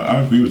 Oh no,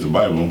 I agree with the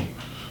Bible.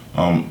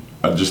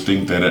 I just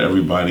think that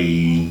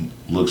everybody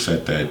looks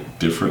at that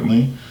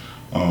differently.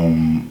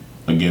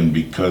 Again,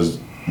 because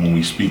when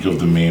we speak of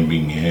the man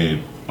being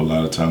head, a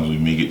lot of times we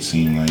make it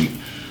seem like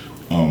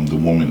the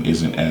woman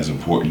isn't as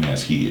important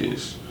as he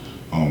is.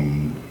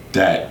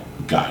 That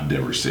God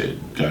never said.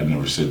 God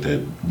never said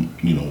that,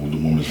 you know, the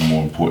woman is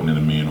more important than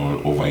the man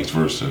or vice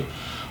versa.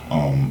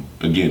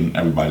 Again,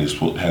 everybody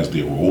has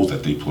their roles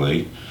that they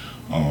play.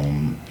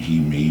 He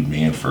made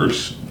man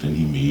first, then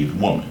he made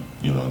woman,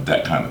 you know,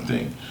 that kind of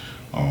thing.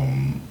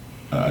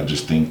 I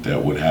just think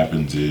that what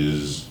happens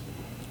is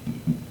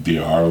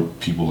there are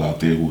people out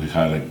there who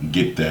kind of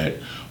get that,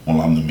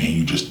 well, I'm the man,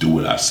 you just do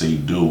what I say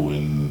do,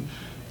 and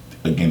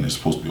again, it's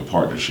supposed to be a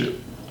partnership.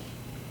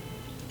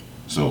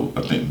 So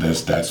I think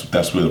that's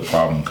where the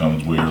problem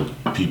comes, where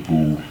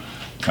people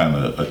kind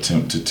of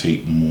attempt to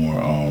take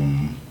more,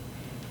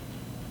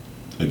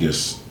 I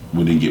guess,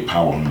 where they get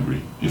power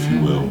hungry, if you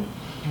will,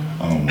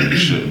 when they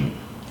shouldn't.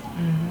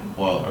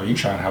 Well, Are you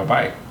trying to help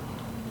Ike?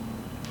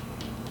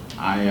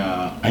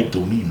 I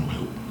don't need no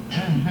help.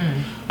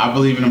 I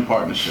believe in a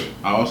partnership.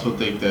 I also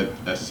think that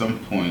at some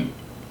point,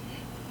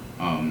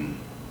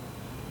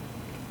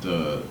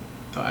 the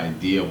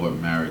idea of what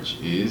marriage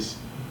is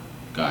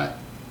got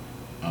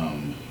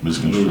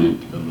Misconstrued.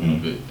 diluted a little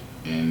bit,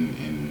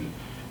 and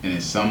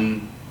in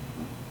some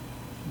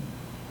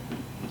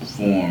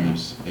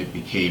forms it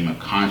became a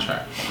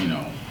contract, you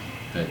know,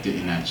 that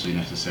didn't actually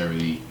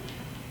necessarily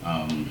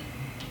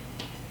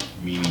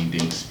mean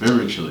anything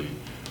spiritually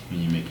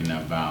when you're making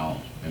that vow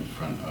in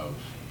front of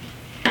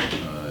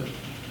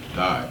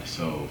God.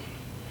 So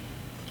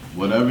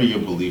whatever your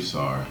beliefs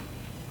are,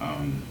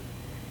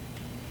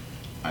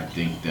 I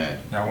think that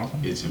Y'all want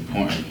some? it's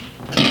important.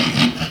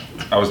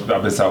 I've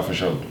been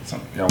selfish over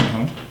something. Y'all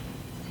want some?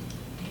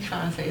 He's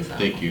trying to say something.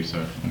 Thank you,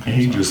 sir.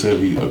 He just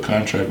said a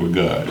contract with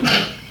God.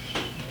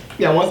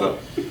 Yeah, what's up?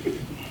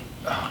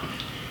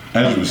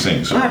 As you were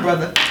saying, All right, so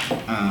brother.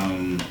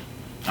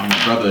 I'm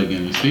a brother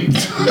again, you see?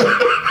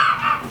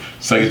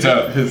 second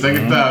time. The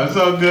second time. It's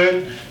all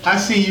good. I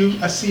see you.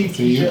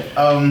 Keisha.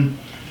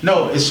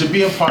 No, it should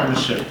be a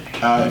partnership.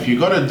 If you're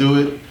gonna do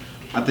it,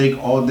 I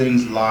think all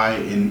things lie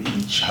in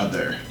each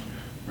other,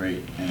 right?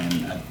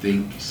 And I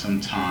think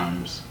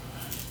sometimes,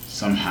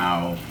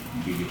 somehow,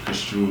 we get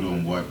construed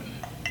on what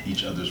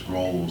each other's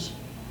roles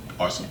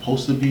are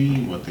supposed to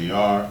be, what they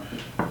are,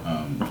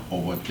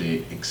 or what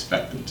they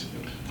expect them to do.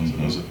 So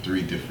those are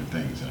three different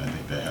things, and I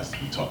think that has to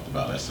be talked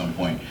about at some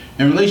point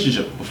in a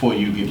relationship before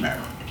you get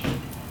married.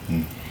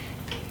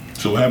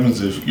 So what happens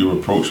if you're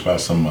approached by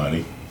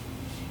somebody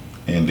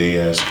and they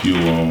ask you,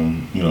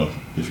 you know,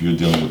 if you're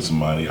dealing with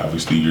somebody,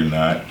 obviously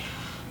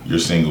you're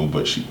single,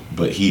 but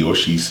he or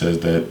she says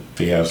that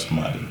they have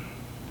somebody.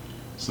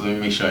 So let me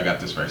make sure I got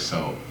this right.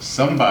 So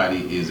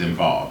somebody is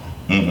involved,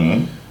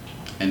 Mm-hmm.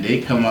 and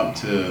they come up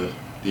to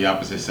the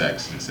opposite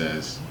sex and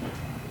says,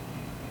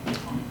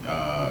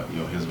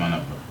 yo, here's my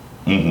number.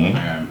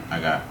 Mm-hmm. I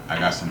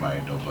got somebody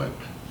though, but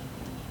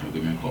you'll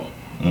give me a call.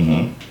 Mm-hmm.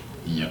 And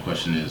your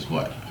question is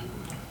what?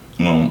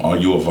 Are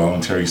you a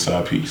voluntary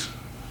side piece?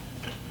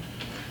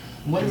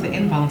 What is an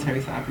involuntary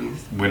side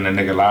piece? When the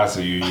nigga lies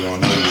to you, you don't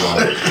know you are.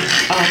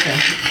 Oh, okay.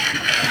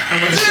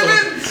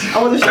 I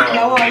wasn't sure.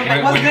 No,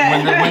 what's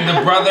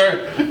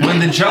that? When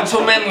the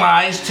gentleman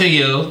lies to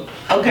you,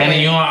 Okay.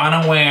 and you are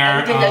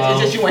unaware I think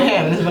that's just you and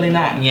him, and it's really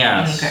not.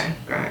 Yes. Okay.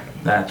 Right.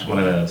 that's what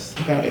it is.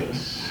 Got it.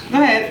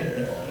 Go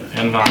ahead.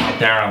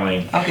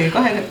 Involuntarily. Okay, go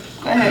ahead.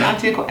 Go ahead.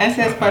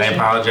 Answer his I question.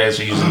 apologize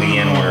for using the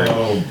N-word.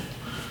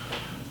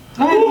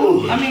 Go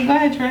ahead. I mean, go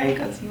ahead, Trey,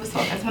 because you was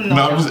talking. I just want to know.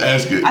 No, I'm just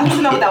asking. I just want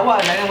to know what that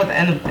was. I didn't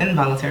know what the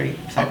involuntary.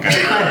 So, Okay.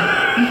 Go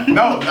ahead.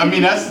 No, I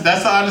mean that's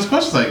an honest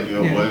question. Like,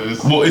 yo, Yeah. what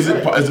is? Well, is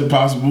it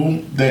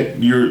possible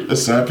that you're a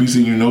side piece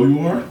and you know you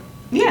are?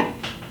 Yeah.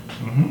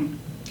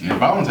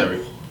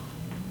 Involuntary.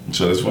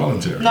 So that's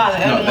voluntary. No,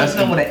 I No, want that's to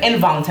know what an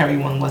involuntary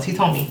one was. He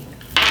told me.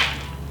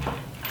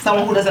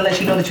 Someone who doesn't let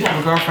you know that you have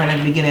a girlfriend at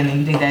the beginning and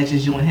you think that's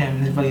just you and him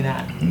and it's really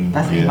not.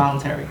 That's Yeah.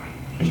 involuntary.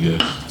 I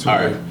guess. All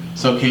right.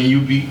 So can you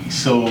be?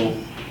 So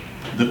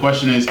the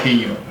question is, can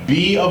you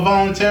be a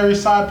voluntary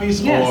side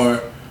piece Yes.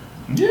 or?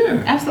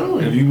 Yeah.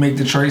 Absolutely. If you make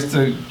the choice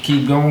to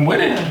keep going with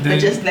it, But then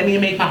just let me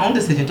make my own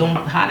decision. Don't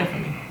hide it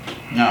from me.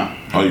 No.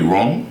 Are you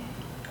wrong?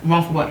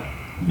 Wrong for what?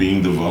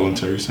 Being the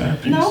voluntary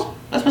side piece? No,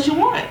 that's what you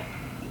want.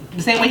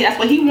 The same way that's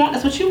what he wants,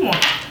 that's what you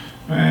want.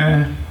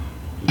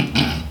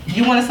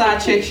 You want a side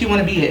chick, she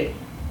want to be it.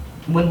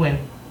 Win-win.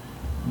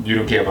 you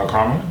don't care about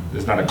karma.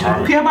 It's not a Do you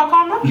karma. care about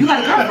karma? You got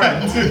a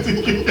girlfriend.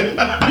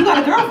 You got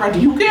a girlfriend. Do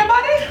you care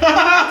about it?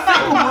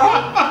 Simple, bro.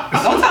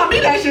 Don't tell me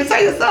that shit.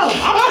 Tell yourself.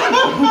 I'm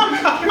simple.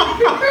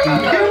 Do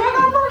you care about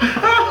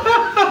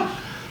karma?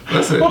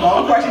 Listen,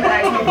 Wrong question to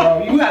ask me,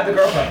 bro. You have the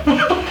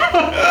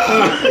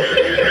girlfriend.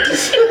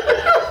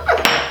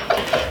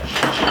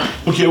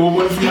 Okay, well,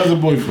 what if he has a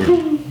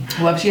boyfriend?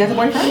 Well, if she has a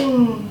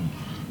boyfriend,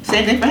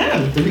 same thing for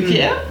him. Do he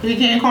care? Do he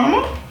care in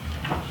karma?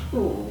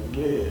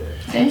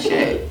 Same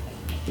shit.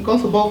 It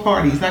goes for both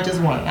parties, not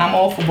just one. I'm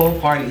all for both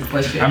parties,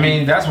 but shit. I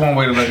mean that's one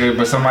way to look at it,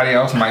 but somebody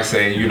else might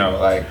say, you know,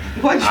 like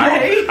What,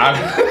 Trey? I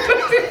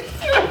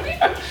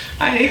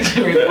I hate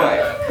you, but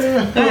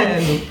go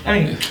ahead. I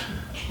mean,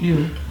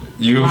 you.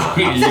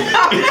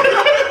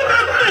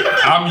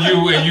 I'm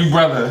you and you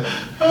brother.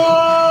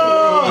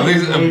 At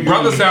least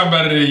brother sound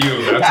better than you.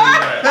 I'll tell you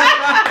that.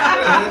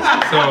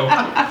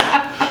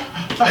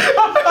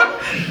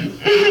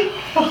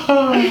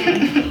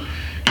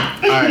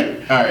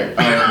 All right.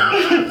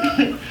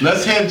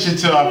 Let's head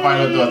to our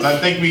final thoughts. I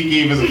think we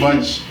gave as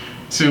much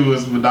to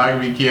as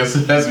monogamy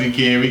cancer as we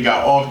can. We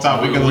got off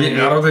topic a little I bit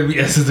don't think we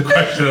answered the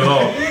question at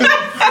all.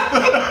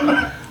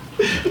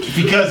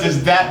 because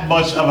it's that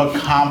much of a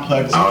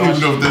complex I don't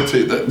even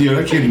question. know if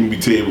that can't even be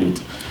tabled.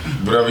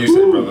 Whatever you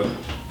say, brother.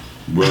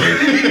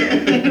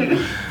 Brother,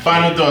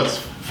 Final thoughts,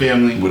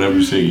 family. whatever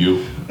you say,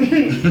 you. Yeah.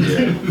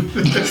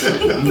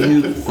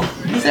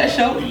 You said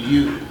show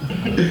you.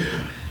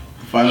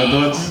 Final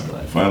thoughts.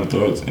 Final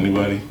thoughts,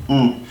 anybody?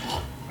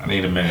 I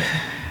need a minute.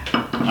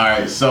 All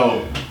right,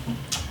 so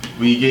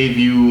we gave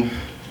you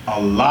a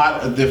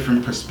lot of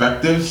different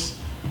perspectives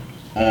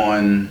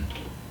on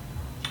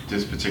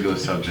this particular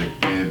subject,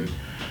 and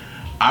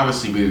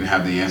obviously we didn't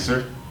have the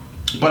answer,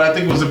 but I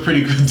think it was a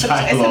pretty good It's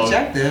dialogue.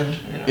 subjective.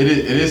 You know. It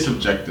is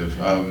subjective,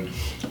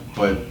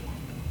 but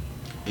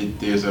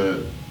there's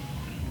a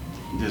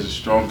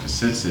strong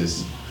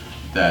consensus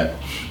that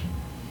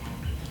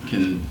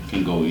can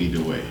go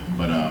either way.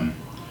 But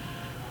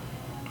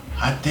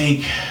I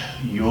think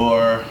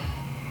your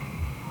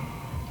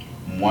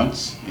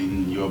wants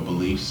and your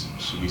beliefs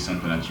should be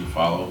something that you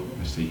follow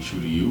and stay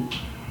true to you,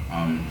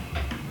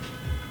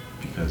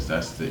 because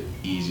that's the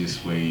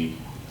easiest way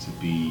to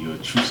be your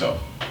true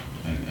self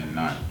and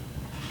not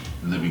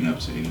living up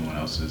to anyone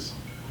else's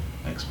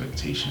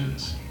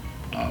expectations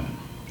of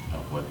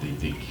what they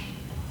think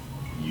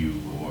you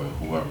or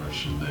whoever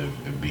should live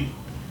and be.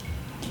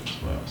 That's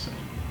what I'll say.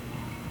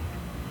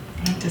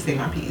 To say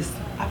my piece.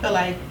 I feel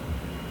like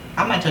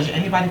I'm not judging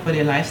anybody for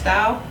their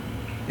lifestyle.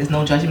 There's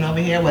no judgment over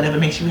here. Whatever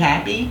makes you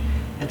happy,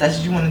 if that's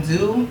what you want to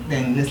do,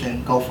 then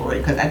listen, go for it.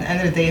 Because at the end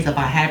of the day, it's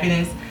about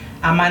happiness.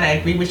 I might not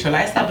agree with your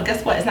lifestyle, but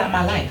guess what? It's not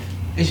my life.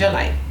 It's your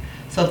life.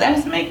 So if that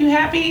doesn't make you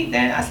happy,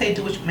 then I say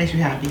do what makes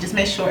you happy. Just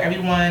make sure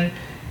everyone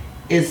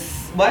is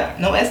what?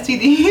 No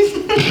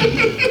STDs.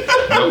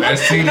 No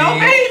STDs. No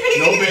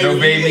babies. No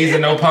babies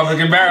and no public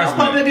No embarrassment.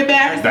 public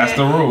embarrassment. That's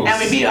the rules. And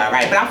we be all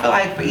right. But I feel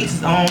like for each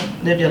his own.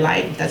 Live your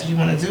life. If that's what you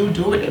want to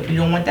do it. If you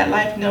don't want that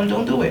life, then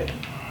don't do it.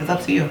 It's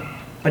up to you.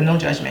 But no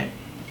judgment.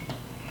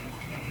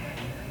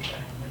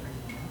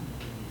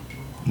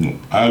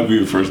 I agree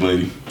with First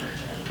Lady.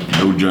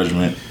 No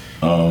judgment.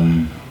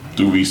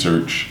 Do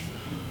research.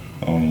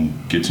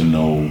 Get to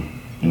know,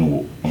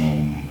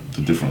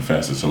 the different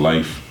facets of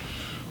life.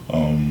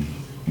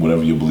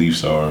 Whatever your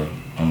beliefs are,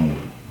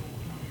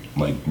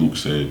 like Luke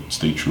said,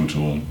 stay true to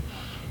them.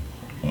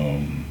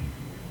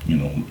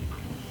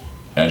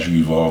 as you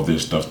evolve,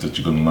 there's stuff that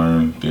you're gonna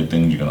learn. There are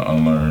things you're gonna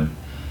unlearn.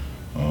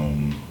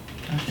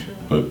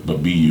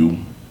 But be you,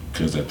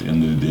 because at the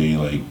end of the day,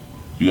 like,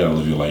 you gotta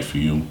live your life for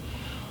you.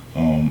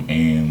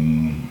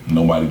 And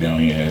nobody down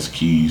here has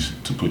keys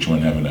to put you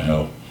in heaven or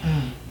hell.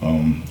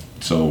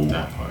 So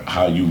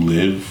how you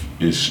live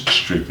is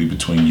strictly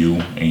between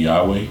you and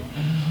Yahweh.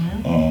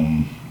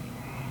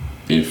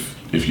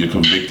 If you're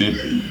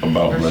convicted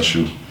about, bless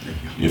you,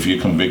 if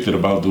you're convicted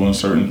about doing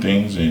certain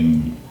things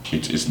and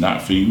it's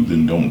not for you,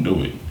 then don't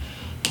do it.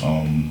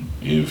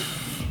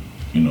 If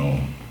you know,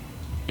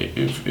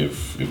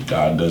 if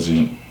God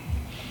doesn't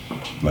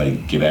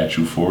like get at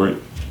you for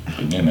it,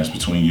 again, that's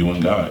between you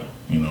and God.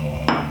 You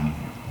know,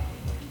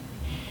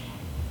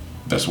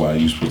 that's why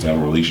you're supposed to have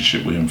a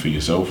relationship with Him for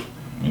yourself.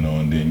 You know,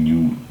 and then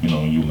you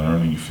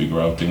learn and you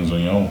figure out things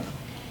on your own.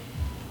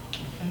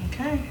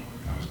 Okay.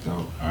 That was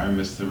dope. All right,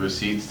 Mr.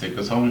 Receipts, take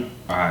us home.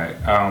 All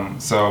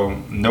right. So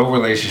no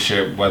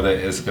relationship, whether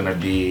it's gonna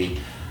be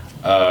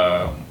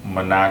a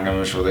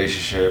monogamous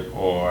relationship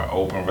or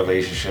open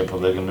relationship,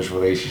 polygamous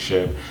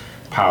relationship,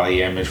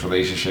 polyamorous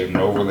relationship,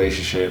 no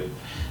relationship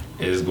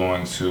is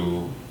going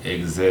to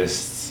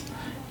exist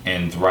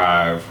and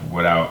thrive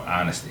without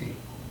honesty,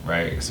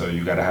 right? So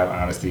you gotta have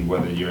honesty,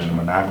 whether you're in a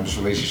monogamous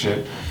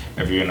relationship,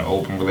 if you're in an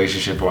open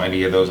relationship, or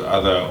any of those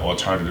other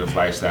alternative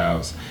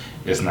lifestyles.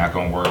 It's not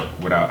gonna work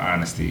without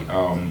honesty.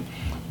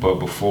 But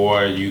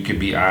before you can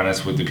be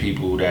honest with the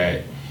people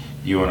that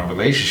you're in a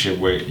relationship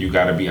with, you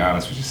gotta be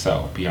honest with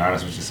yourself. Be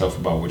honest with yourself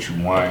about what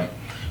you want,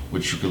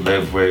 what you can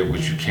live with,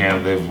 what you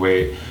can't live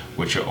with,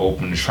 what you're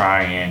open to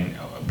trying.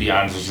 Be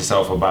honest with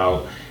yourself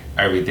about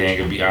everything,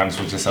 and be honest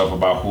with yourself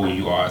about who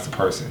you are as a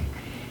person.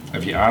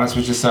 If you're honest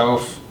with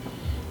yourself,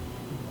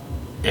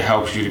 it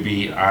helps you to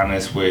be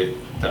honest with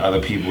the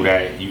other people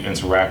that you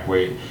interact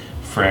with,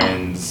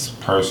 friends,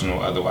 personal,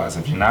 otherwise.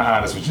 If you're not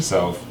honest with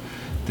yourself,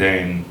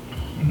 then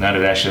none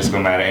of that shit's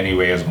gonna matter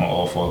anyway. It's gonna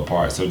all fall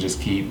apart. So just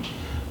keep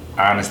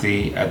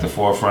honesty at the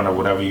forefront of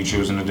whatever you're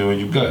choosing to do, and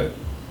you're good.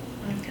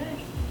 Okay.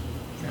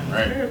 All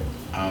right.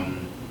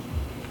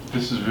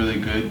 This is really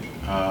good.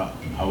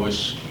 I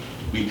wish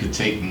we could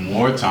take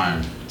more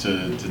time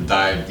to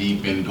dive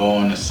deep and go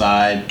on the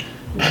side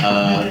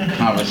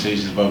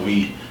conversations, but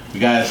we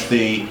gotta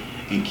stay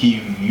and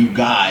keep you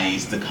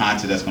guys the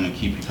content that's gonna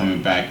keep you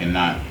coming back and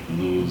not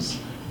lose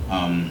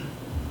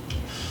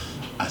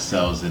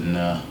ourselves in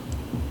the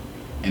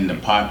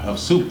pot of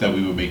soup that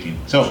we were making.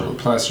 So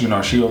Plus,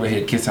 she over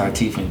here kiss our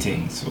teeth and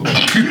things. So.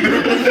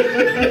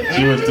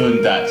 she was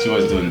doing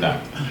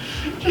that.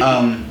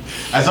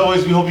 As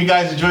always, we hope you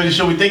guys enjoyed the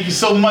show. We thank you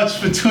so much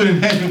for tuning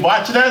in and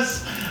watching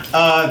us.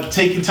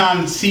 Taking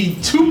time to see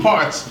 2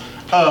 parts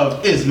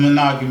of Is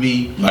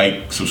Monogamy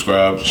Like,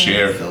 subscribe,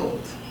 share.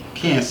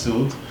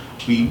 Canceled.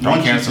 We Don't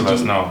want cancel you to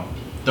us, no.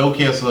 Don't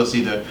cancel us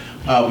either.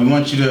 We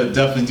want you to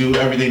definitely do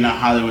everything that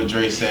Hollywood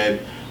Dre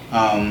said.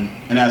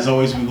 And as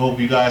always, we hope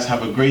you guys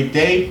have a great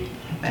day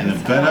and a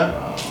better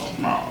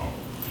tomorrow.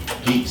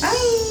 Peace.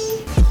 Bye.